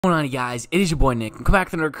What's going on, guys? It is your boy Nick, and come back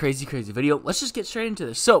to another crazy video. Let's just get straight into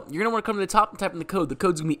this. So you're gonna want to come to the top and type in the code. The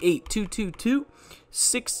code's gonna be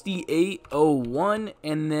 8222-6801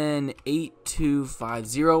 and then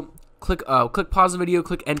 8250. Click pause the video,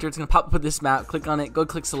 click enter. It's gonna pop up with this map. Click on it, go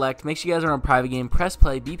click select. Make sure you guys are on a private game. Press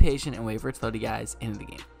play, be patient, and wait for it to load you guys into the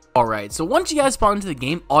game. Alright, so once you guys spawn into the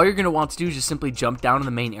game, all you're gonna want to do is just simply jump down in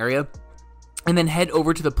the main area and then head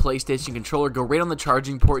over to the PlayStation controller, go right on the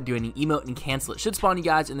charging port, do any emote, and cancel it. Should spawn you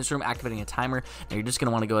guys in this room activating a timer. Now you're just going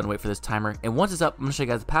to want to go ahead and wait for this timer. And once it's up, I'm going to show you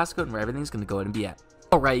guys the passcode and where everything's going to go ahead and be at.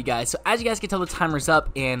 Alright, you guys, so as you guys can tell, the timer's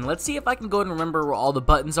up, and let's see if I can go ahead and remember where all the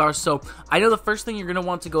buttons are. So I know the first thing you're going to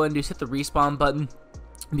want to go ahead and do is hit the respawn button,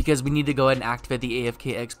 because we need to go ahead and activate the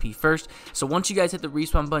AFK XP first. So once you guys hit the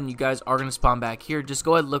respawn button, you guys are going to spawn back here. Just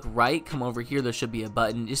go ahead and look right, come over here, there should be a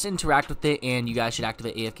button. Just interact with it and you guys should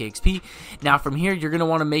activate AFK XP. Now from here, you're going to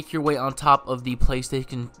want to make your way on top of the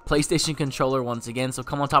PlayStation controller once again. So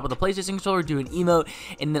come on top of the PlayStation controller, do an emote,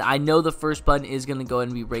 and then I know the first button is going to go ahead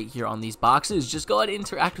and be right here on these boxes. Just go ahead and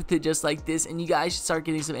interact with it just like this, and you guys should start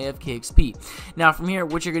getting some AFK XP. Now from here,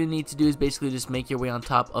 what you're going to need to do is basically just make your way on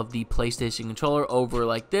top of the PlayStation controller over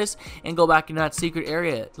like this and go back in that secret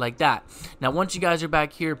area like that. Now once you guys are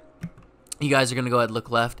back here, you guys are going to go ahead and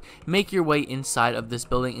look left, make your way inside of this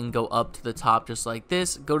building and go up to the top just like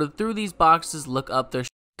this. Go through these boxes, look up there.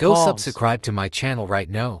 Go subscribe to my channel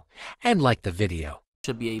right now and like the video.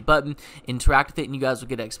 Should be a button, interact with it, and you guys will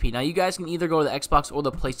get XP. Now you guys can either go to the Xbox or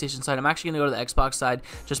the PlayStation side. I'm actually going to go to the Xbox side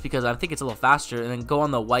just because I think it's a little faster, and then go on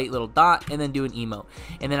the white little dot and then do an emote.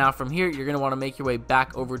 And then out from here, you're going to want to make your way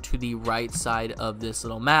back over to the right side of this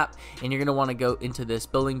little map, and you're going to want to go into this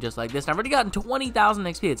building just like this. And I've already gotten 20,000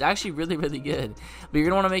 XP. It's actually really good. But you're going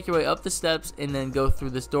to want to make your way up the steps and then go through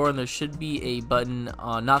this door, and there should be a button,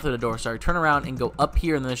 not through the door, sorry, turn around and go up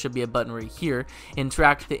here, and then there should be a button right here.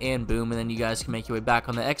 Interact with it and boom, and then you guys can make your way back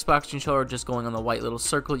on the Xbox controller, just going on the white little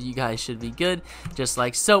circle. You guys should be good, just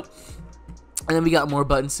like so. And then we got more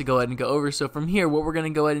buttons to go ahead and go over. So from here, what we're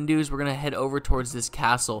going to go ahead and do is we're going to head over towards this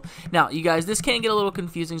castle. Now, you guys, this can get a little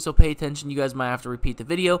confusing, so pay attention. You guys might have to repeat the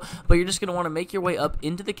video, but you're just going to want to make your way up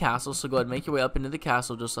into the castle. So go ahead and make your way up into the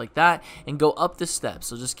castle just like that and go up the steps.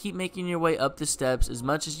 So just keep making your way up the steps as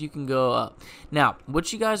much as you can go up. Now,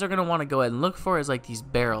 what you guys are going to want to go ahead and look for is like these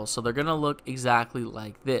barrels. So they're going to look exactly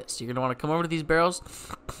like this. You're going to want to come over to these barrels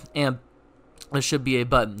and there should be a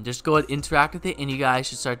button. Just go ahead and interact with it, and you guys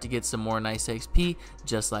should start to get some more nice XP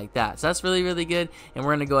just like that. So that's really good, and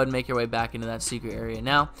we're going to go ahead and make our way back into that secret area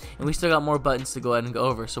now, and we still got more buttons to go ahead and go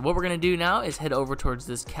over. So what we're going to do now is head over towards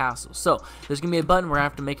this castle. So there's going to be a button. We're going to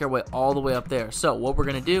have to make our way all the way up there. So what we're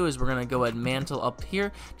going to do is we're going to go ahead and mantle up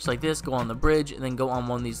here just like this, go on the bridge, and then go on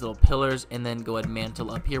one of these little pillars, and then go ahead and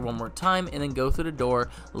mantle up here one more time, and then go through the door,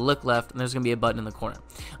 look left, and there's going to be a button in the corner.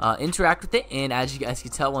 Interact with it, and as you guys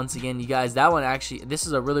can tell, once again, you guys, that one actually, this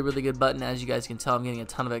is a really good button. As you guys can tell, I'm getting a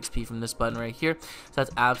ton of XP from this button right here, so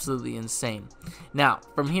that's absolutely insane. Now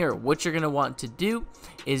from here, what you're going to want to do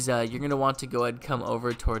is you're going to want to go ahead and come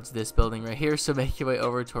over towards this building right here. So make your way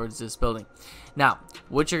over towards this building. Now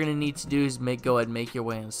what you're going to need to do is go ahead and make your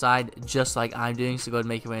way inside just like I'm doing. So go ahead and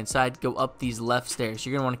make your way inside, go up these left stairs.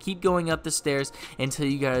 You're going to want to keep going up the stairs until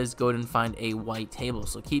you guys go ahead and find a white table.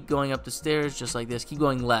 So keep going up the stairs just like this, keep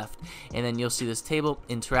going left, and then you'll see this table,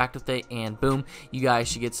 interact with it, and boom, you guys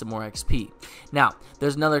should get some more XP. Now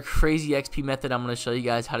there's another crazy XP method I'm going to show you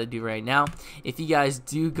guys how to do right now. If you guys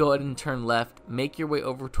do go ahead and turn left, make your way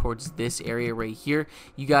over towards this area right here,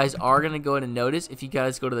 you guys are going to go ahead and notice if you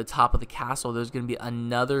guys go to the top of the castle, there's going to be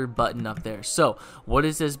another button up there. So what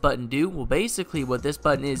does this button do? Well, basically what this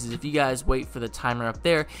button is if you guys wait for the timer up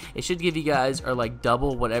there, it should give you guys, or like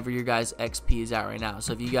double whatever your guys XP is at right now.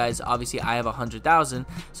 So if you guys, obviously I have 100,000,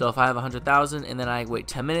 so if I have 100,000 and then I wait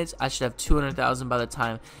 10 minutes, I should have 200,000 by the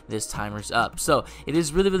time this timer's up. So it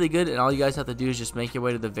is really good, and all you guys have to do is just make your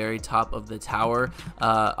way to the very top of the tower.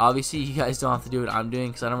 Obviously you guys don't have to do what I'm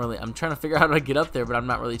doing, because I'm trying to figure out how to get up there, but I'm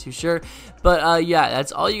not really too sure. But yeah,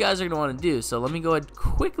 that's all you guys are going to want to do. So let me go ahead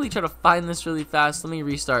quickly try to find this really fast. Let me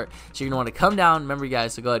restart. So you're going to want to come down. Remember,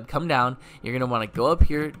 guys, so go ahead, come down. You're going to want to go up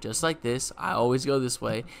here just like this. I always go this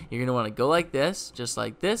way. You're going to want to go like this, just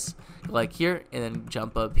like this, go like here, and then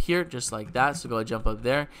jump up here just like that. So go ahead, jump up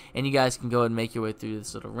there, and you guys can go and make your way through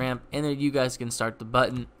this little ramp, and then you guys can start the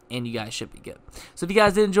button, and you guys should be good. So if you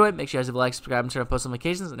guys did enjoy it, make sure you guys leave a like, subscribe, and turn on post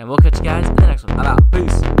notifications, and I will catch you guys in the next one. I'm out.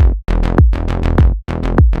 Peace.